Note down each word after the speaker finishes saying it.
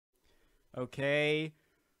Okay.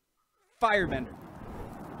 Firebender.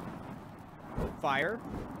 Fire?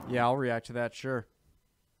 Yeah, I'll react to that, sure.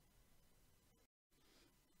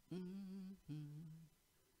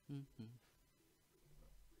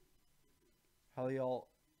 How y'all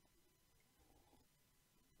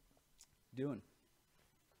doing?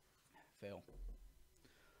 Fail.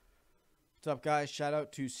 What's up, guys? Shout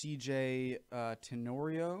out to CJ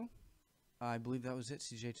Tenorio. I believe that was it,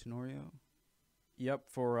 CJ Tenorio. Yep,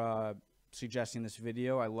 for suggesting this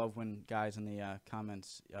video. I love when guys in the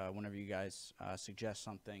comments, whenever you guys suggest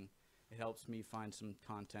something, it helps me find some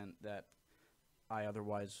content that I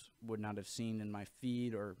otherwise would not have seen in my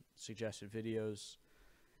feed or suggested videos.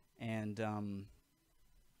 And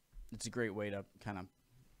it's a great way to kind of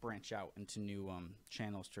branch out into new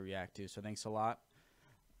channels to react to. So thanks a lot.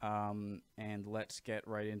 And let's get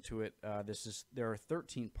right into it. There are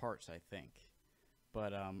 13 parts, I think.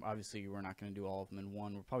 But obviously we're not going to do all of them in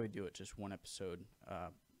one. We'll probably do it just one episode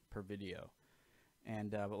per video.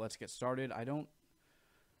 And but let's get started. I don't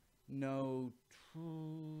know.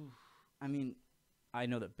 I mean, I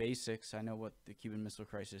know the basics. I know what the Cuban Missile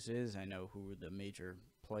Crisis is. I know who the major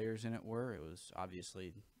players in it were. It was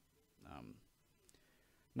obviously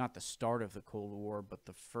not the start of the Cold War, but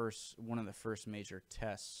one of the first major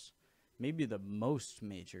tests, maybe the most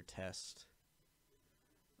major test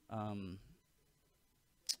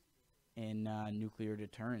in nuclear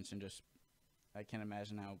deterrence. And just, I can't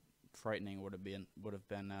imagine how frightening it would have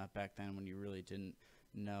been back then when you really didn't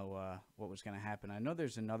know what was going to happen. I know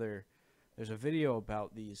there's a video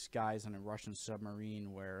about these guys on a Russian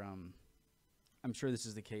submarine where I'm sure this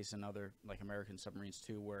is the case in other, like, American submarines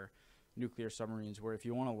too, where nuclear submarines, where if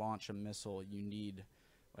you want to launch a missile, you need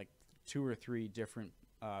like 2 or 3 different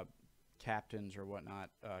captains or whatnot,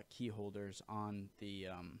 key holders on the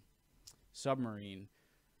submarine,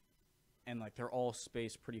 and like they're all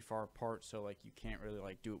spaced pretty far apart, so like you can't really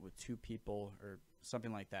like do it with 2 people or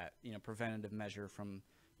something like that, you know, preventative measure from,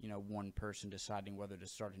 you know, one person deciding whether to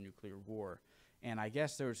start a nuclear war. And I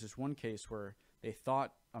guess there was this one case where they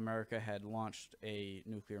thought America had launched a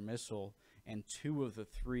nuclear missile, and 2 of the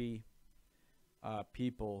 3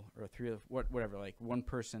 people, or 3 of whatever, like one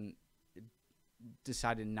person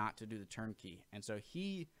decided not to do the turnkey. And so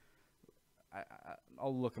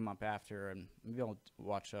I'll look him up after, and maybe I'll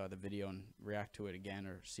watch the video and react to it again,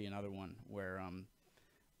 or see another one where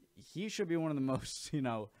he should be one of the most, you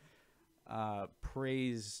know,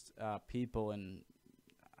 praised people in,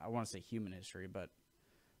 I want to say, human history. But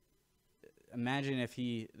imagine if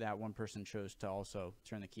that one person chose to also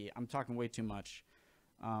turn the key. I'm talking way too much.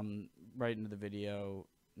 Right into the video.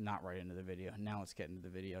 Not right into the video. Now let's get into the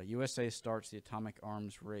video. USA starts the atomic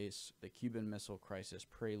arms race. The Cuban Missile Crisis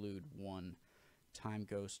Prelude 1.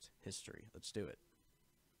 TimeGhost history. Let's do it.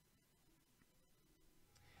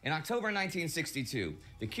 In October 1962,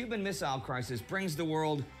 the Cuban Missile Crisis brings the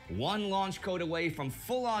world one launch code away from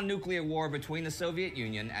full-on nuclear war between the Soviet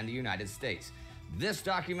Union and the United States. This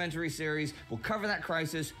documentary series will cover that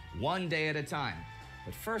crisis one day at a time.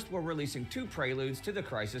 But first, we're releasing 2 preludes to the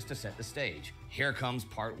crisis to set the stage. Here comes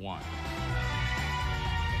part 1.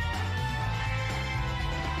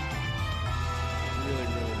 Really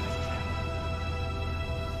nice channel.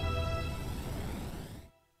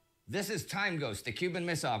 This is TimeGhost, the Cuban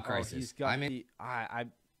Missile Crisis. Oh, he's got I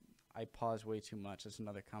paused way too much. That's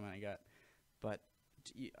another comment I got. But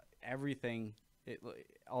everything,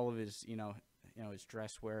 all of his, you know, his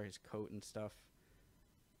dress wear, his coat and stuff.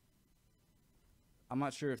 I'm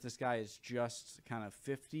not sure if this guy is just kind of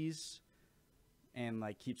 50s and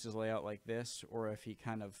like keeps his layout like this, or if he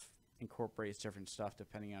kind of incorporates different stuff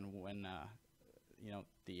depending on when, you know,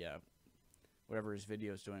 the whatever his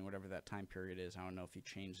video is doing, whatever that time period is. I don't know if he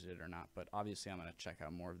changes it or not, but obviously I'm going to check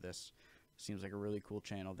out more of this. Seems like a really cool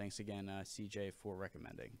channel. Thanks again, CJ, for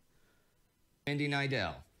recommending. Andy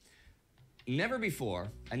Nidell. Never before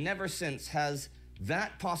and never since has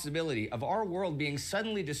that possibility of our world being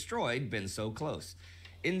suddenly destroyed been so close.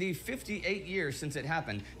 In the 58 years since it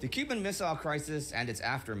happened, the Cuban Missile Crisis and its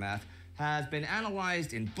aftermath has been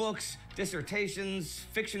analyzed in books, dissertations,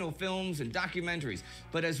 fictional films, and documentaries.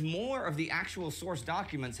 But as more of the actual source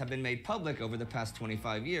documents have been made public over the past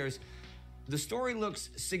 25 years, the story looks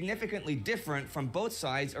significantly different from both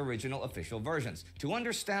sides' original official versions. To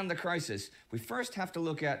understand the crisis, we first have to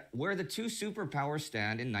look at where the 2 superpowers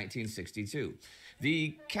stand in 1962.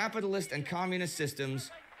 The capitalist and communist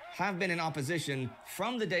systems have been in opposition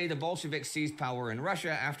from the day the Bolsheviks seized power in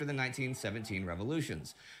Russia after the 1917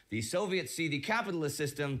 revolutions. The Soviets see the capitalist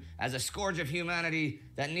system as a scourge of humanity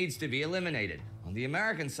that needs to be eliminated. On the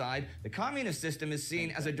American side, the communist system is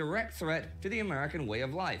seen as a direct threat to the American way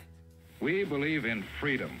of life. We believe in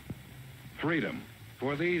freedom, Freedom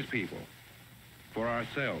for these people, for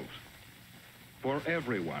ourselves, for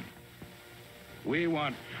everyone. We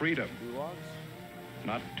want freedom,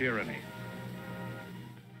 not tyranny.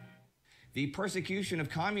 The persecution of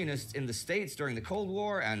communists in the States during the Cold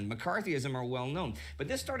War and McCarthyism are well known. But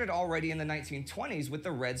this started already in the 1920s with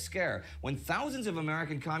the Red Scare, when thousands of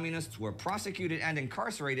American communists were prosecuted and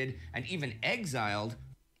incarcerated and even exiled.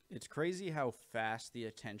 It's crazy how fast the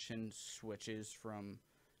attention switches from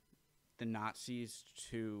the Nazis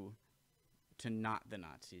to not the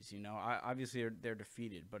Nazis. You know, obviously they're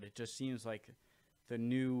defeated, but it just seems like the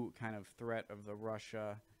new kind of threat of the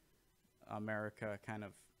Russia, America kind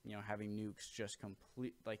of, you know, having nukes just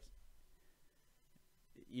complete, like,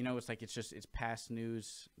 you know, it's like it's past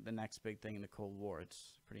news, the next big thing in the Cold War.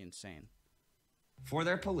 It's pretty insane. For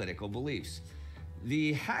their political beliefs.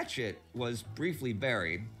 The hatchet was briefly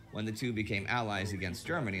buried when the two became allies against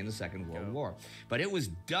Germany in the Second World War. But it was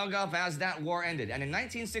dug up as that war ended. And in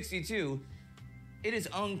 1962, it is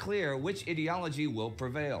unclear which ideology will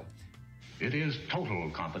prevail. It is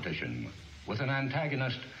total competition with an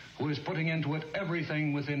antagonist who is putting into it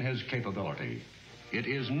everything within his capability. It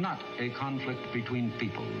is not a conflict between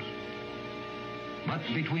peoples, but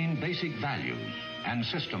between basic values and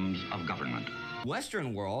systems of government.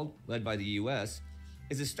 Western world, led by the U.S.,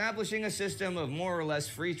 is establishing a system of more or less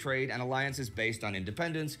free trade and alliances based on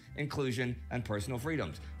independence, inclusion, and personal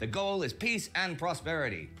freedoms. The goal is peace and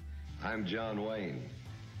prosperity. I'm John Wayne.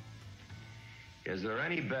 Is there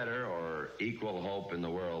any better or equal hope in the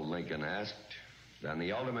world, Lincoln asked, than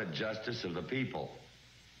the ultimate justice of the people?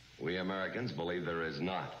 We Americans believe there is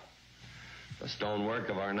not. The stonework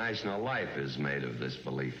of our national life is made of this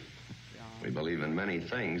belief. We believe in many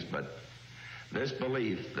things, but this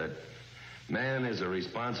belief that man is a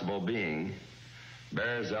responsible being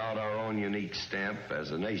bears out our own unique stamp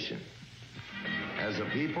as a nation. As a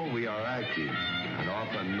people, we are active and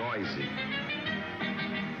often noisy.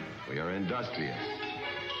 We are industrious,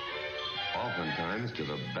 oftentimes to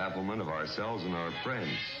the bafflement of ourselves and our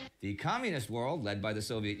friends. The communist world, led by the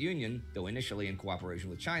Soviet Union, though initially in cooperation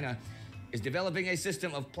with China, is developing a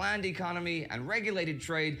system of planned economy and regulated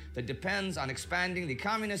trade that depends on expanding the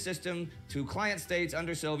communist system to client states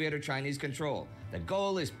under Soviet or Chinese control. The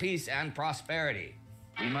goal is peace and prosperity.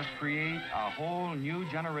 We must create a whole new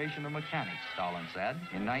generation of mechanics, Stalin said.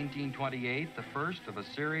 In 1928, the first of a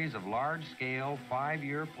series of large-scale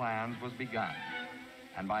 5-year plans was begun.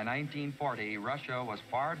 And by 1940, Russia was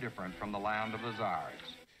far different from the land of the czars.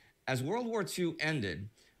 As World War II ended,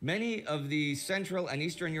 many of the Central and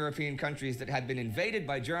Eastern European countries that had been invaded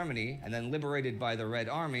by Germany and then liberated by the Red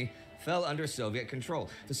Army fell under Soviet control.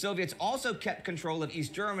 The Soviets also kept control of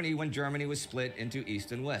East Germany when Germany was split into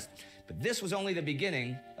East and West. But this was only the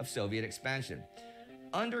beginning of Soviet expansion.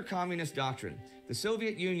 Under communist doctrine, the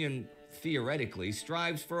Soviet Union theoretically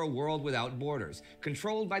strives for a world without borders,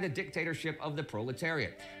 controlled by the dictatorship of the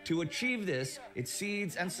proletariat. To achieve this, it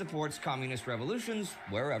seeds and supports communist revolutions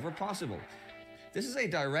wherever possible. This is a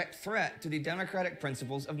direct threat to the democratic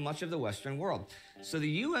principles of much of the Western world. So the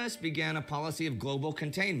U.S. began a policy of global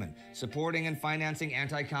containment, supporting and financing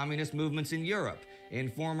anti-communist movements in Europe, in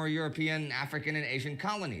former European, African, and Asian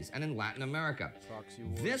colonies, and in Latin America.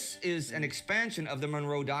 This is an expansion of the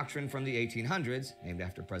Monroe Doctrine from the 1800s, named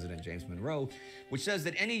after President James Monroe, which says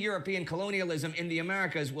that any European colonialism in the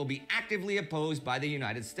Americas will be actively opposed by the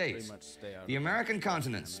United States. The American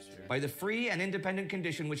continents, by the free and independent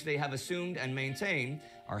condition which they have assumed and maintain,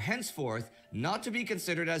 are henceforth not to be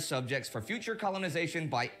considered as subjects for future colonization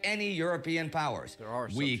by any European powers.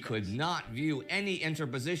 We could not view any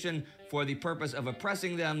interposition for the purpose of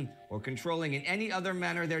oppressing them or controlling in any other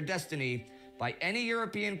manner their destiny by any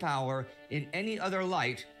European power in any other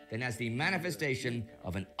light than as the manifestation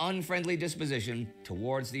of an unfriendly disposition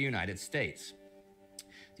towards the United States.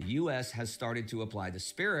 The U.S. has started to apply the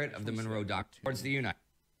spirit of the Monroe Doctrine towards the United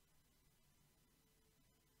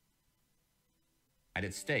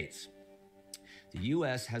States. The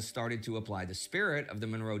U.S. has started to apply the spirit of the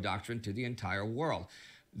Monroe Doctrine to the entire world,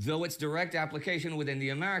 though its direct application within the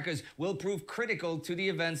Americas will prove critical to the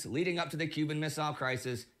events leading up to the Cuban Missile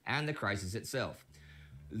Crisis and the crisis itself.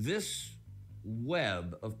 This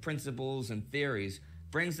web of principles and theories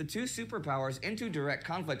brings the two superpowers into direct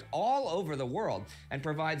conflict all over the world and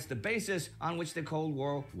provides the basis on which the Cold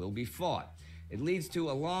War will be fought. It leads to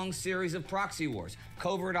a long series of proxy wars,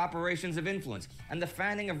 covert operations of influence, and the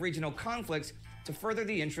fanning of regional conflicts to further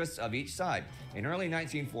the interests of each side. In early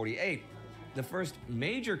 1948, the first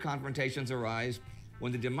major confrontations arise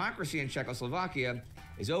when the democracy in Czechoslovakia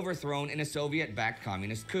is overthrown in a Soviet-backed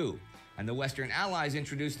communist coup, and the Western Allies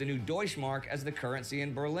introduce the new Deutschmark as the currency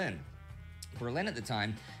in Berlin. Berlin at the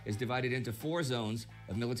time is divided into 4 zones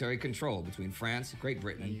of military control between France, Great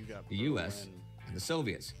Britain, the US, and the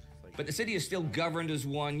Soviets. But the city is still governed as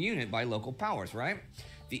one unit by local powers, right?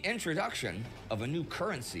 The introduction of a new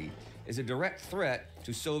currency is a direct threat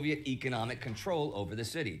to Soviet economic control over the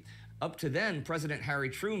city. Up to then, President Harry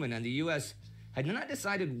Truman and the US had not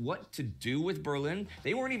decided what to do with Berlin.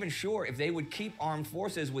 They weren't even sure if they would keep armed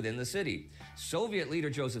forces within the city. Soviet leader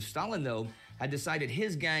Joseph Stalin, though, had decided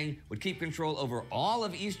his gang would keep control over all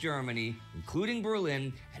of East Germany, including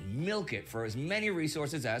Berlin, and milk it for as many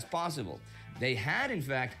resources as possible. They had, in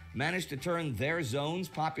fact, managed to turn their zone's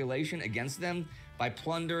population against them by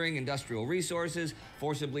plundering industrial resources,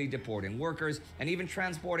 forcibly deporting workers, and even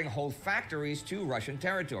transporting whole factories to Russian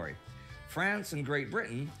territory. France and Great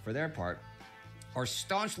Britain, for their part, are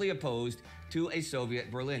staunchly opposed to a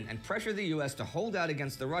Soviet Berlin and pressure the US to hold out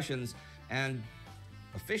against the Russians, and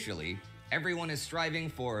officially, everyone is striving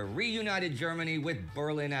for a reunited Germany with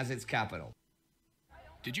Berlin as its capital.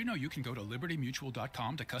 Did you know you can go to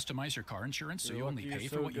libertymutual.com to customize your car insurance so you only pay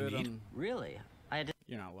for what you need? Really?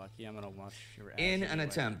 You're not lucky. I'm gonna watch your ads In an anyway.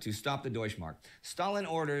 attempt to stop the Deutschmark, Stalin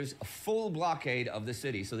orders a full blockade of the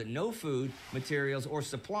city so that no food, materials, or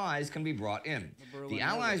supplies can be brought in. The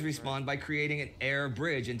Allies respond by creating an air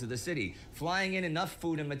bridge into the city, flying in enough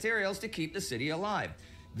food and materials to keep the city alive.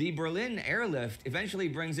 The Berlin airlift eventually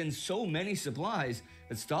brings in so many supplies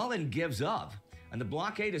that Stalin gives up, and the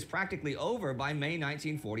blockade is practically over by May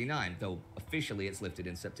 1949, though officially it's lifted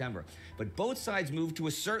in September. But both sides move to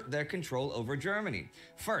assert their control over Germany.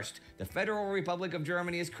 First, the Federal Republic of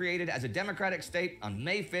Germany is created as a democratic state on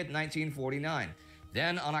May 5th, 1949.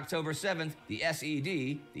 Then, on October 7th, the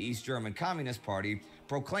SED, the East German Communist Party,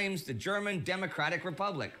 proclaims the German Democratic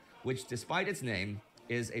Republic, which, despite its name,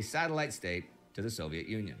 is a satellite state to the Soviet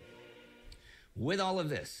Union. With all of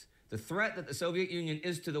this, the threat that the Soviet Union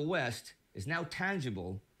is to the West is now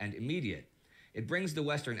tangible and immediate. It brings the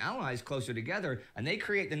Western Allies closer together, and they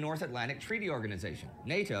create the North Atlantic Treaty Organization,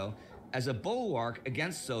 NATO, as a bulwark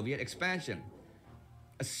against Soviet expansion.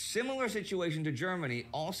 A similar situation to Germany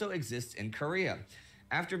also exists in Korea.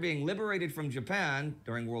 After being liberated from Japan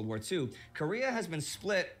during World War II, Korea has been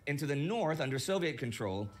split into the north under Soviet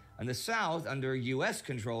control and the south under US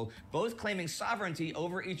control, both claiming sovereignty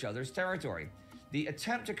over each other's territory. The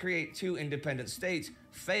attempt to create 2 independent states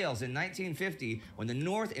fails in 1950 when the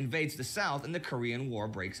North invades the South and the Korean War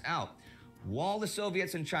breaks out. While the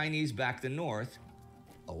Soviets and Chinese back the North,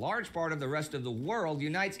 a large part of the rest of the world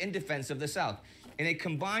unites in defense of the South in a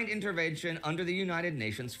combined intervention under the United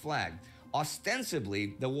Nations flag.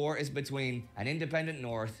 Ostensibly, the war is between an independent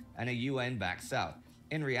North and a UN-backed South.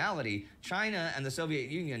 In reality, China and the Soviet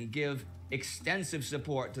Union give extensive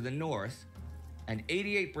support to the North, and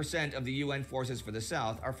 88% of the UN forces for the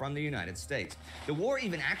South are from the United States. The war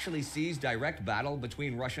even actually sees direct battle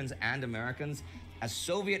between Russians and Americans as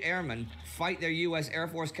Soviet airmen fight their US Air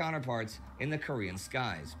Force counterparts in the Korean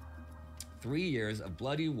skies. 3 years of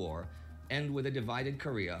bloody war end with a divided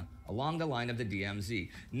Korea along the line of the DMZ,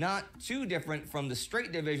 not too different from the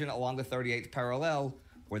Strait Division along the 38th parallel,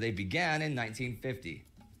 where they began in 1950.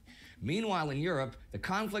 Meanwhile, in Europe, the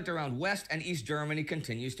conflict around West and East Germany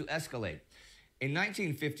continues to escalate. In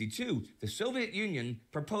 1952, the Soviet Union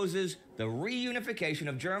proposes the reunification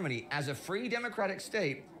of Germany as a free democratic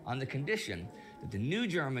state on the condition that the new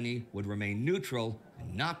Germany would remain neutral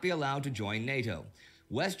and not be allowed to join NATO.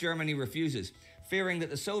 West Germany refuses, fearing that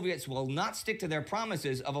the Soviets will not stick to their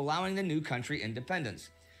promises of allowing the new country independence.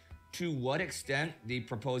 To what extent the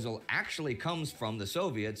proposal actually comes from the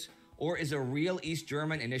Soviets, or is a real East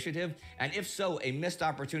German initiative, and if so, a missed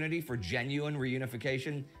opportunity for genuine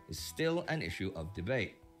reunification, is still an issue of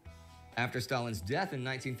debate. After Stalin's death in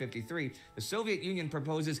 1953, the Soviet Union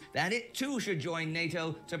proposes that it too should join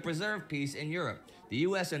NATO to preserve peace in Europe. The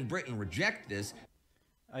US and Britain reject this.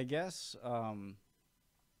 I guess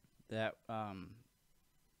that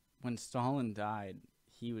when Stalin died,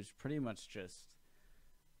 he was pretty much just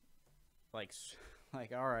like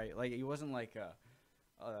all right, like he wasn't like a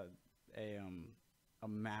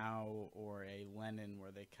Mao or a Lenin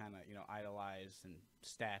where they kind of idolize and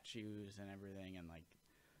statues and everything and like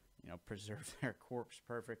preserve their corpse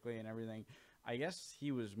perfectly and everything. I guess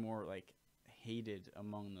he was more like hated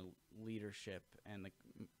among the leadership and the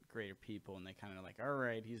greater people, and they kind of like, all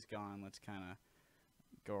right, he's gone, let's kind of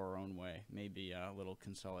go our own way, maybe a little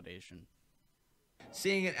consolidation.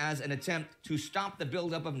 Seeing it as an attempt to stop the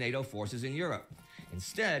buildup of NATO forces in Europe.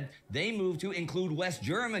 Instead, they move to include West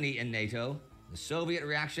Germany in NATO. The Soviet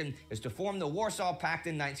reaction is to form the Warsaw Pact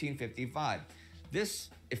in 1955.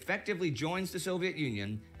 This effectively joins the Soviet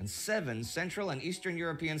Union and 7 Central and Eastern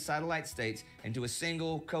European satellite states into a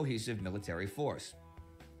single cohesive military force.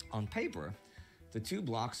 On paper, the two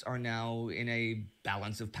blocs are now in a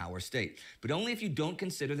balance of power state, but only if you don't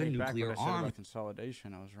consider the nuclear arms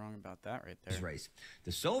consolidation. I was wrong about that right there. Race.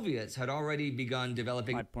 The Soviets had already begun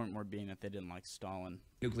developing. My point more being that they didn't like Stalin.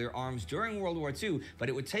 Nuclear arms during World War II, but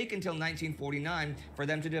it would take until 1949 for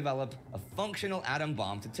them to develop a functional atom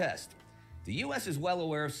bomb to test. The U.S. is well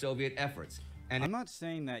aware of Soviet efforts, and I'm not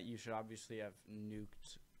saying that you should obviously have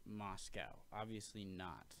nuked Moscow. Obviously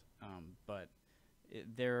not. But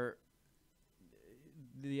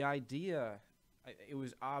the idea, it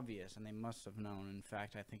was obvious, and they must have known. In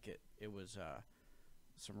fact, I think it was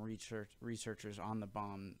some researchers on the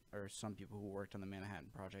bomb, or some people who worked on the Manhattan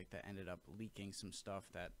Project, that ended up leaking some stuff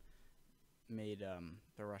that made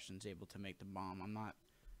the Russians able to make the bomb. I'm not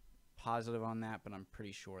positive on that, but I'm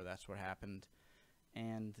pretty sure that's what happened.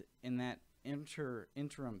 And in that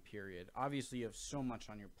interim period, obviously you have so much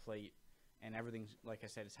on your plate, and everything's, like I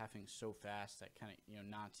said, it's happening so fast that kind of,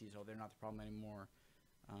 Nazis, they're not the problem anymore.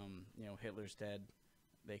 Hitler's dead.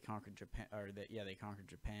 They conquered Japan, they conquered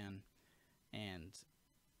Japan. And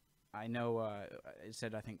I know it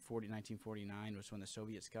said, I think 1949 was when the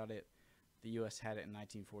Soviets got it. The U.S. had it in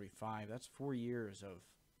 1945. That's 4 years of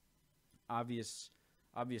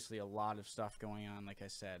obviously a lot of stuff going on, like I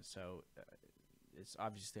said. So it's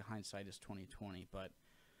obviously hindsight is 20/20, but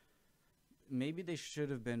maybe they should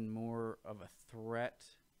have been more of a threat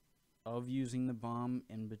of using the bomb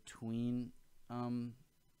in between the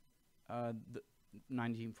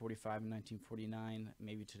 1945 and 1949,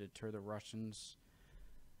 maybe to deter the Russians.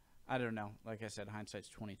 I don't know. Like I said, hindsight's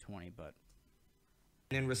 20/20, but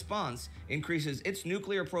in response, increases its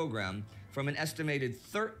nuclear program from an estimated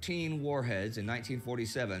 13 warheads in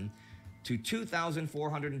 1947 to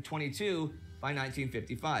 2,422 by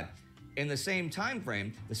 1955. In the same time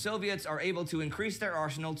frame, the Soviets are able to increase their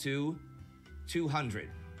arsenal to 200.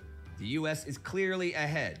 The U.S. is clearly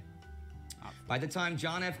ahead. By the time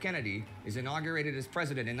John F. Kennedy is inaugurated as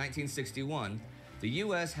president in 1961, the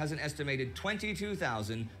U.S. has an estimated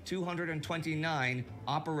 22,229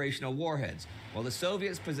 operational warheads, while the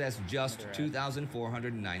Soviets possess just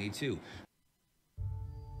 2,492.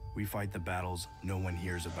 We fight the battles no one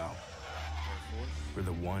hears about. We're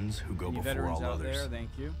the ones who go before veterans all out others. there,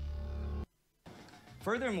 thank you.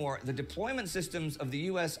 Furthermore, the deployment systems of the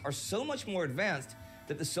U.S. are so much more advanced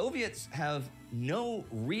that the Soviets have no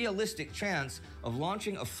realistic chance of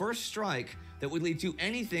launching a first strike that would lead to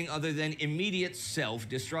anything other than immediate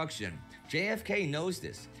self-destruction. JFK knows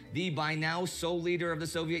this. The by now sole leader of the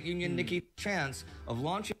Soviet Union, Nikita, chance of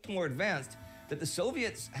launching more advanced that the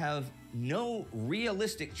Soviets have no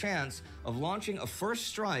realistic chance of launching a first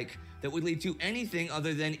strike that would lead to anything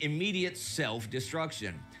other than immediate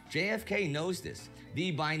self-destruction. JFK knows this.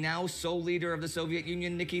 The by now sole leader of the Soviet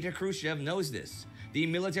Union, Nikita Khrushchev, knows this. The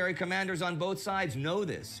military commanders on both sides know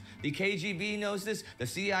this. The KGB knows this. The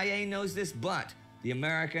CIA knows this. But the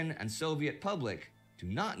American and Soviet public do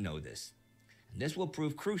not know this. And this will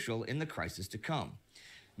prove crucial in the crisis to come.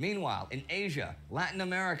 Meanwhile, in Asia, Latin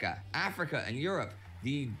America, Africa, and Europe,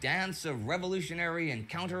 the dance of revolutionary and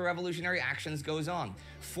counter-revolutionary actions goes on.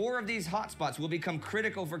 4 of these hotspots will become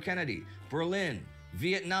critical for Kennedy: Berlin,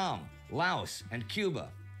 Vietnam, Laos, and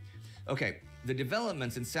Cuba. Okay, the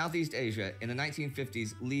developments in Southeast Asia in the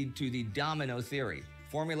 1950s lead to the domino theory,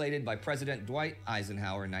 formulated by President Dwight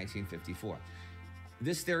Eisenhower in 1954.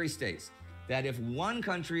 This theory states that if one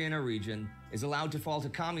country in a region is allowed to fall to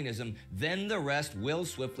communism, then the rest will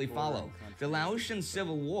swiftly follow. The Laotian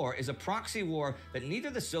Civil War is a proxy war that neither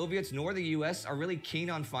the Soviets nor the US are really keen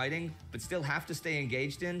on fighting, but still have to stay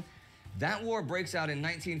engaged in. That war breaks out in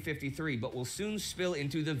 1953, but will soon spill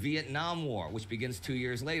into the Vietnam War, which begins 2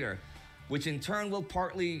 years later, which in turn will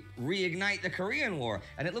partly reignite the Korean War.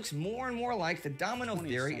 And it looks more and more like the domino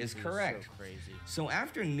theory is correct. So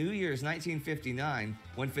after New Year's 1959,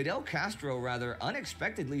 when Fidel Castro rather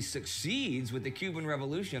unexpectedly succeeds with the Cuban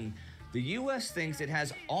Revolution, the US thinks it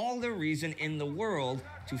has all the reason in the world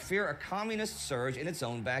to fear a communist surge in its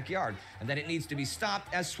own backyard, and that it needs to be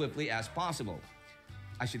stopped as swiftly as possible.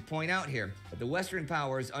 I should point out here that the Western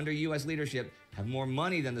powers under US leadership have more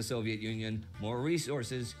money than the Soviet Union, more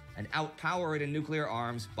resources, and outpower it in nuclear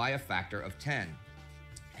arms by a factor of 10.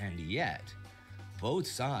 And yet, both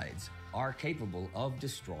sides are capable of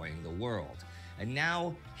destroying the world. And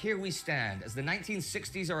now, here we stand as the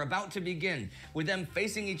 1960s are about to begin, with them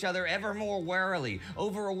facing each other ever more warily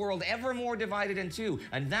over a world ever more divided in two,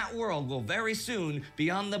 and that world will very soon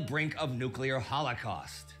be on the brink of nuclear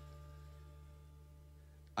holocaust.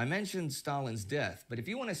 I mentioned Stalin's death, but if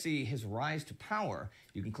you want to see his rise to power,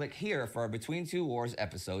 you can click here for our Between Two Wars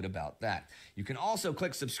episode about that. You can also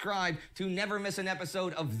click subscribe to never miss an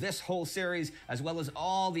episode of this whole series, as well as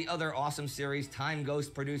all the other awesome series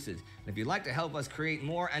TimeGhost produces. And if you'd like to help us create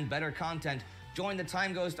more and better content, join the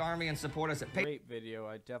TimeGhost Army and support us at Patreon. Great video.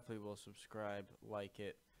 I definitely will subscribe, like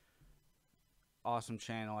it. Awesome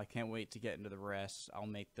channel. I can't wait to get into the rest. I'll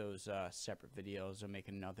make those separate videos. I'll make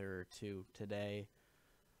another or two today.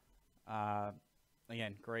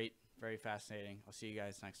 Again, great, very fascinating. I'll see you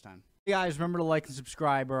guys next time. Hey guys, remember to like and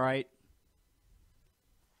subscribe, all right?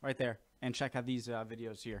 Right there. And check out these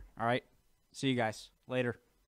videos here, all right? See you guys later.